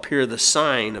 shall appear the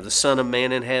sign of the Son of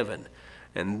Man in heaven.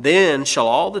 And then shall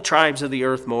all the tribes of the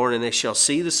earth mourn, and they shall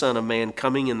see the Son of Man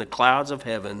coming in the clouds of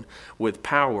heaven with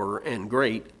power and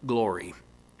great glory.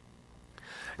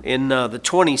 In the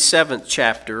 27th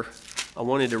chapter, I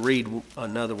wanted to read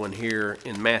another one here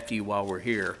in Matthew while we're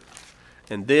here.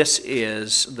 And this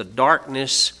is the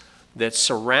darkness that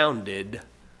surrounded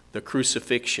the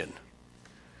crucifixion.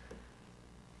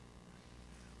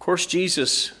 Of course,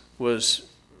 Jesus was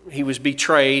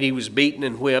betrayed, he was beaten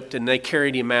and whipped, and they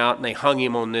carried him out and they hung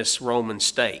him on this Roman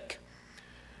stake.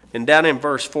 And down in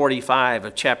verse 45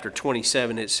 of chapter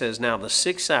 27, it says, now the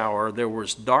 6th hour there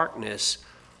was darkness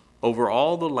over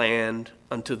all the land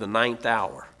unto the 9th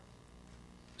hour.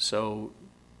 So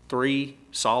 3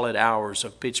 solid hours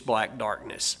of pitch black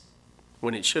darkness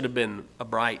when it should have been a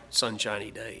bright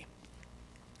sunshiny day.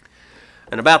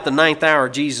 And about the 9th hour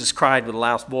Jesus cried with a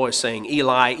loud voice, saying,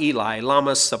 Eli, Eli,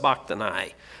 lama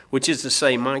sabachthani, which is to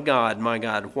say, my God,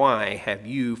 why have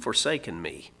you forsaken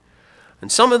me?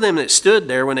 And some of them that stood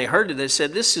there, when they heard it, they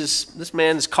said, this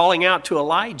man is calling out to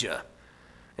Elijah.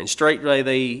 And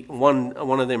straightway one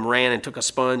of them ran and took a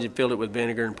sponge and filled it with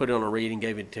vinegar and put it on a reed and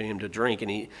gave it to him to drink.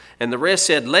 And the rest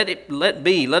said, let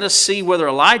be, let us see whether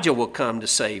Elijah will come to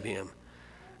save him.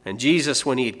 And Jesus,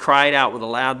 when he had cried out with a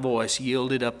loud voice,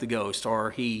 yielded up the ghost, or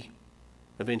he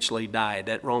eventually died.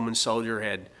 That Roman soldier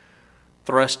had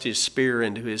thrust his spear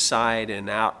into his side, and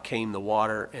out came the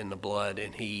water and the blood,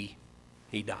 and he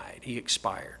died. He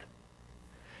expired.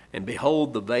 And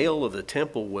behold, the veil of the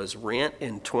temple was rent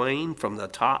in twain from the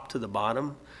top to the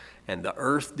bottom, and the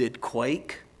earth did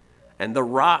quake, and the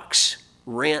rocks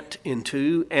rent in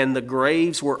two, and the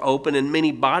graves were open, and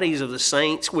many bodies of the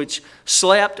saints which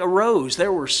slept arose.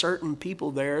 There were certain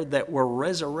people there that were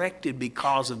resurrected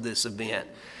because of this event.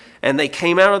 And they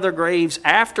came out of their graves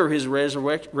after his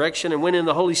resurrection and went in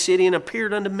the holy city and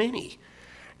appeared unto many.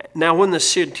 Now when the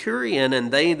centurion and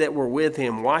they that were with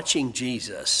him watching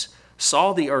Jesus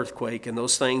saw the earthquake and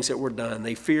those things that were done,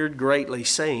 they feared greatly,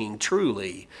 saying,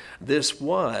 truly, this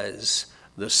was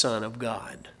the Son of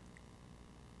God.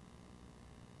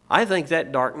 I think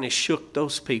that darkness shook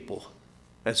those people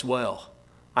as well.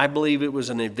 I believe it was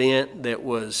an event that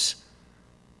was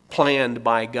planned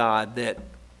by God, that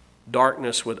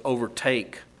darkness would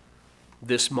overtake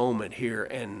this moment here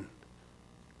and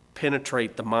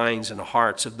penetrate the minds and the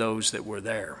hearts of those that were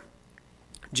there.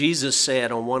 Jesus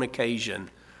said on one occasion,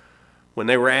 when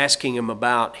they were asking him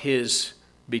about his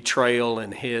betrayal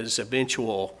and his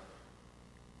eventual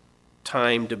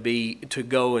time to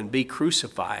go and be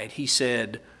crucified, he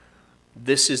said,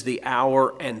 this is the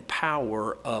hour and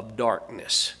power of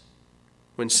darkness.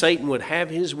 When Satan would have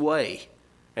his way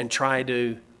and try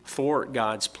to thwart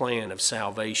God's plan of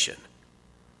salvation.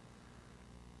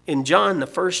 In John, the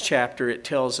 1st chapter, it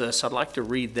tells us, I'd like to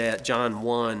read that, John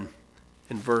 1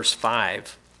 and verse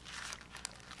 5.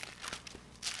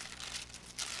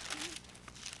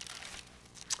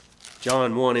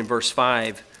 John 1 and verse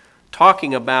 5,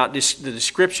 talking about the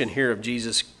description here of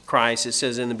Jesus Christ. It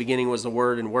says, in the beginning was the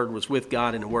Word, and the Word was with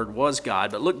God, and the Word was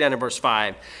God. But look down at verse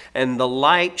 5. And the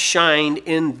light shined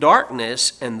in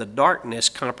darkness, and the darkness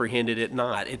comprehended it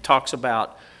not. It talks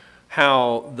about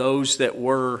how those that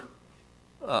were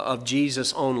of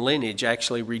Jesus' own lineage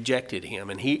actually rejected him.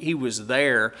 And he was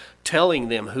there telling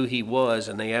them who he was,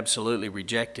 and they absolutely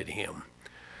rejected him.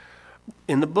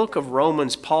 In the book of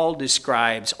Romans, Paul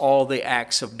describes all the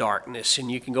acts of darkness,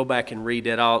 and you can go back and read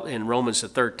that out in Romans the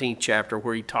 13th chapter,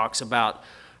 where he talks about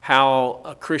how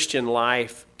a Christian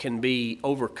life can be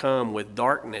overcome with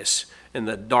darkness and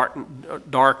the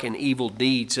dark and evil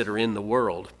deeds that are in the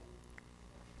world,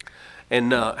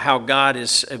 and how God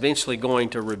is eventually going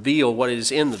to reveal what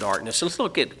is in the darkness. So let's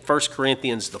look at 1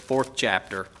 Corinthians, the 4th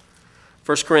chapter.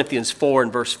 1 Corinthians 4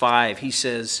 and verse 5, he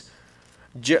says,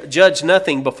 judge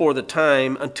nothing before the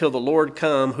time until the Lord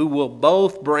come, who will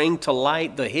both bring to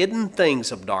light the hidden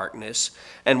things of darkness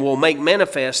and will make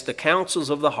manifest the counsels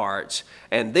of the hearts,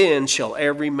 and then shall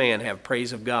every man have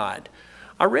praise of God.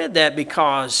 I read that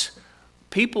because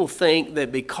people think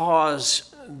that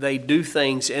because they do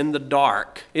things in the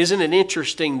dark, isn't it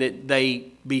interesting that they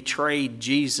betrayed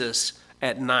Jesus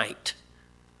at night?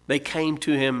 They came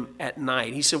to him at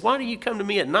night. He said, why do you come to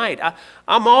me at night?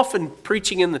 I'm often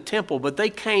preaching in the temple, but they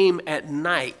came at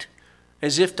night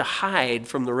as if to hide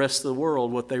from the rest of the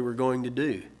world what they were going to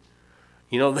do.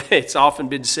 You know, it's often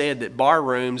been said that bar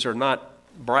rooms are not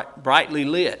brightly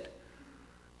lit.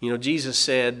 You know, Jesus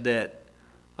said that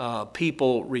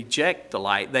people reject the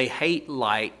light. They hate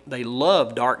light. They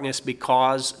love darkness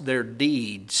because their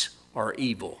deeds are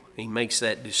evil. He makes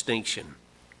that distinction.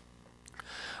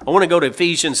 I want to go to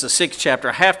Ephesians, the 6th chapter.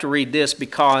 I have to read this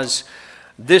because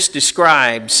this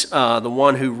describes the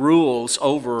one who rules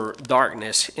over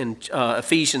darkness. In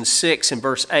Ephesians 6 and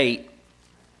verse 8,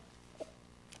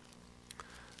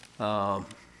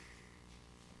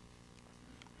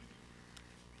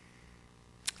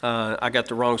 I got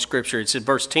the wrong scripture. It's in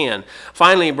verse 10.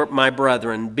 Finally, my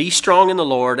brethren, be strong in the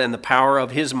Lord and the power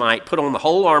of his might. Put on the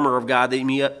whole armor of God that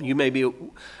you may be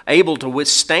able to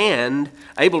stand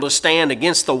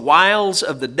against the wiles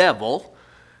of the devil,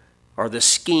 or the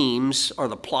schemes or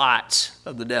the plots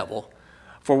of the devil.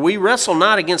 For we wrestle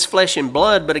not against flesh and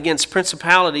blood, but against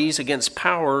principalities, against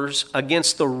powers,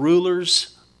 against the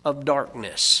rulers of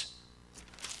darkness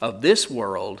of this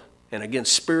world, and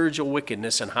against spiritual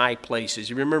wickedness in high places.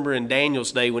 You remember in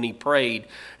Daniel's day when he prayed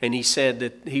and he said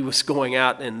that he was going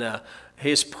out, and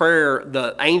his prayer,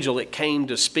 the angel that came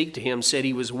to speak to him said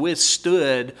he was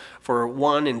withstood for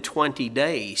 21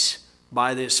 days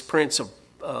by this prince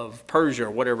of Persia,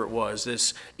 or whatever it was,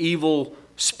 this evil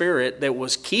spirit that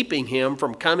was keeping him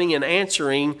from coming and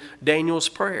answering Daniel's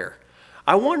prayer.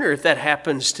 I wonder if that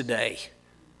happens today.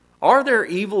 Are there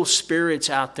evil spirits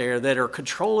out there that are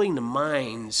controlling the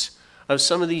minds of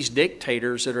some of these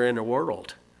dictators that are in the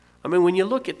world? I mean, when you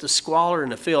look at the squalor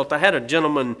and the filth, I had a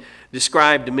gentleman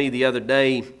describe to me the other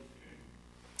day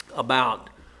about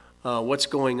what's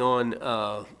going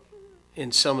on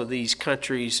in some of these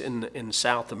countries in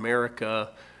South America,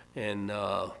 and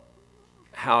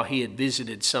how he had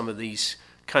visited some of these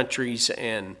countries,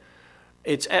 and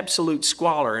it's absolute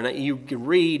squalor. And you can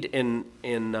read in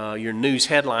your news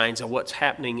headlines of what's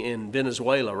happening in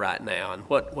Venezuela right now, and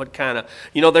what kind of,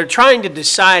 they're trying to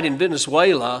decide in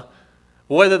Venezuela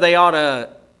whether they ought to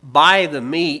buy the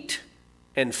meat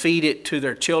and feed it to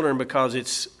their children because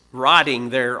it's rotting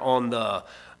there on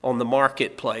the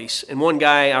marketplace. And one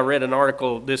guy, I read an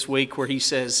article this week where he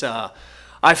says,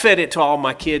 I fed it to all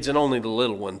my kids and only the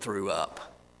little one threw up.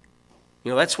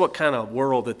 That's what kind of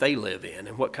world that they live in,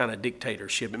 and what kind of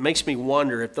dictatorship. It makes me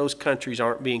wonder if those countries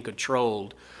aren't being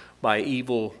controlled by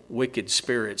evil, wicked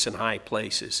spirits in high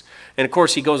places. And of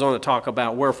course, he goes on to talk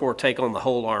about wherefore take on the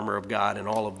whole armor of God and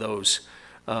all of those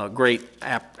great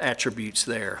attributes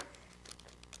there.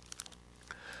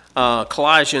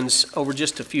 Colossians, over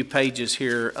just a few pages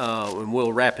here, and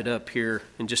we'll wrap it up here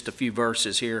in just a few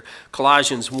verses here.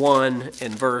 Colossians 1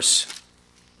 and verse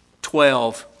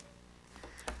 12.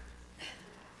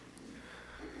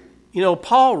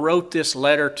 Paul wrote this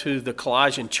letter to the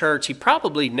Colossian church. He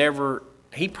probably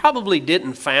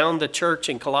didn't found the church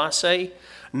in Colossae,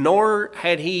 nor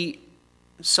had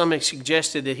some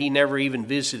suggested that he never even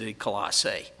visited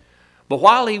Colossae. But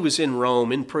while he was in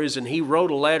Rome, in prison, he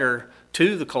wrote a letter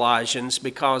to the Colossians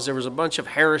because there was a bunch of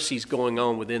heresies going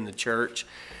on within the church,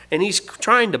 and he's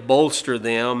trying to bolster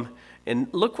them. And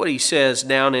look what he says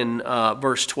down in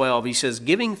verse 12. He says,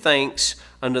 giving thanks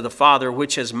unto the Father,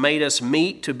 which has made us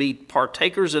meet to be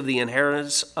partakers of the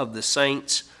inheritance of the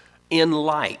saints in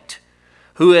light,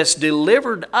 who has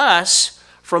delivered us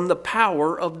from the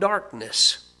power of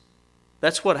darkness.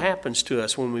 That's what happens to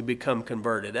us when we become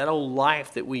converted. That old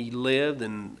life that we lived,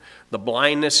 and the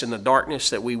blindness and the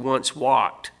darkness that we once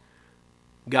walked,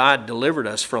 God delivered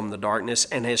us from the darkness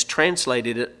and has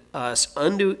translated us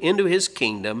into his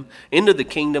kingdom, into the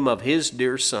kingdom of his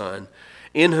dear Son,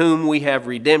 in whom we have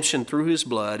redemption through his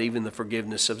blood, even the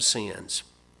forgiveness of sins.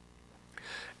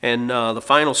 And the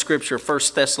final scripture, 1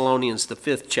 Thessalonians, the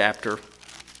 5th chapter,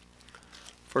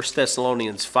 1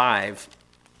 Thessalonians 5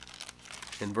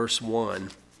 and verse 1.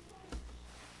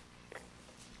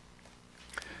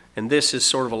 And this is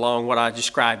sort of along what I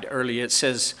described earlier. It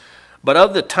says, but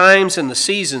of the times and the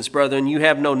seasons, brethren, you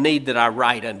have no need that I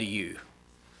write unto you.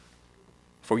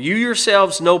 For you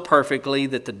yourselves know perfectly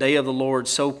that the day of the Lord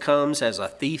so comes as a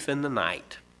thief in the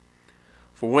night.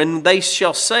 For when they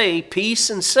shall say peace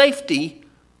and safety,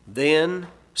 then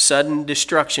sudden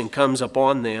destruction comes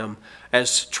upon them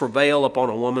as travail upon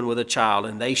a woman with a child,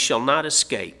 and they shall not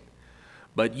escape.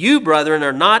 But you, brethren,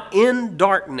 are not in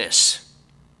darkness,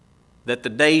 that the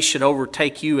day should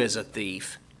overtake you as a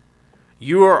thief.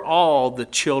 You are all the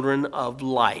children of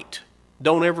light.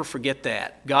 Don't ever forget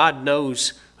that. God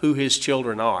knows who his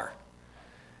children are.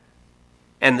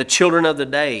 And the children of the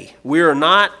day. We are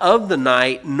not of the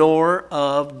night nor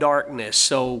of darkness.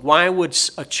 So why would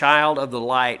a child of the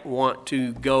light want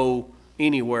to go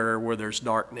anywhere where there's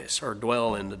darkness or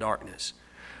dwell in the darkness?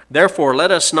 Therefore,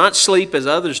 let us not sleep as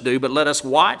others do, but let us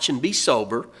watch and be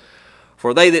sober.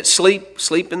 For they that sleep,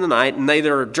 sleep in the night, and they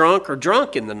that are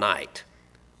drunk in the night.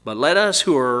 But let us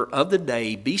who are of the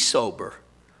day be sober,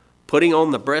 putting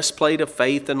on the breastplate of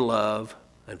faith and love,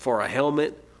 and for a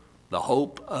helmet, the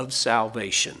hope of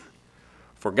salvation.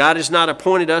 For God has not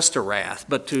appointed us to wrath,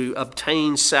 but to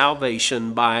obtain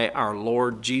salvation by our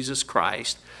Lord Jesus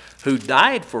Christ, who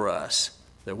died for us,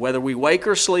 that whether we wake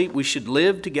or sleep, we should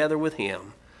live together with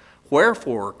him.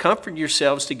 Wherefore, comfort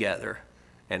yourselves together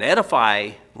and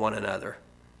edify one another,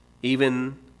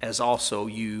 even as also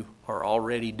you are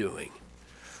already doing.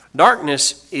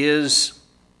 Darkness is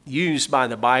used by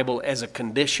the Bible as a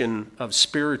condition of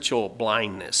spiritual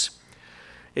blindness.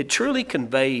 It truly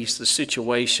conveys the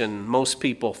situation most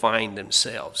people find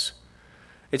themselves.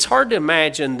 It's hard to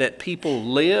imagine that people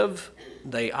live,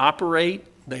 they operate,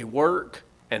 they work,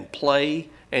 and play,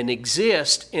 and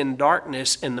exist in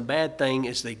darkness, and the bad thing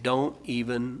is they don't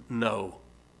even know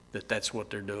that that's what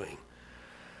they're doing.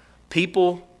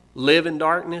 People live in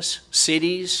darkness,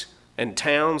 cities and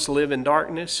towns live in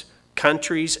darkness,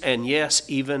 countries, and yes,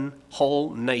 even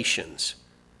whole nations.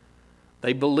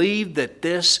 They believe that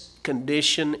this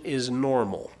condition is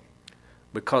normal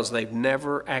because they've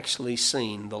never actually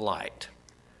seen the light.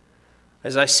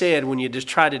 As I said, when you just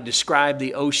try to describe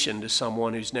the ocean to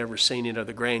someone who's never seen it, or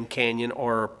the Grand Canyon,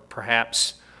 or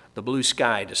perhaps the blue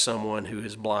sky to someone who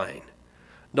is blind,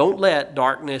 don't let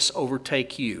darkness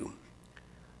overtake you.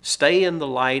 Stay in the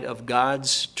light of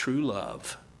God's true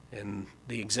love and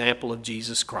the example of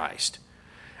Jesus Christ.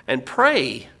 And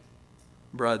pray,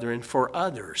 brethren, for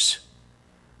others,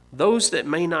 those that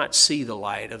may not see the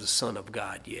light of the Son of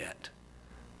God yet,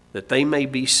 that they may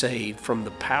be saved from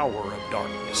the power of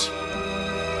darkness.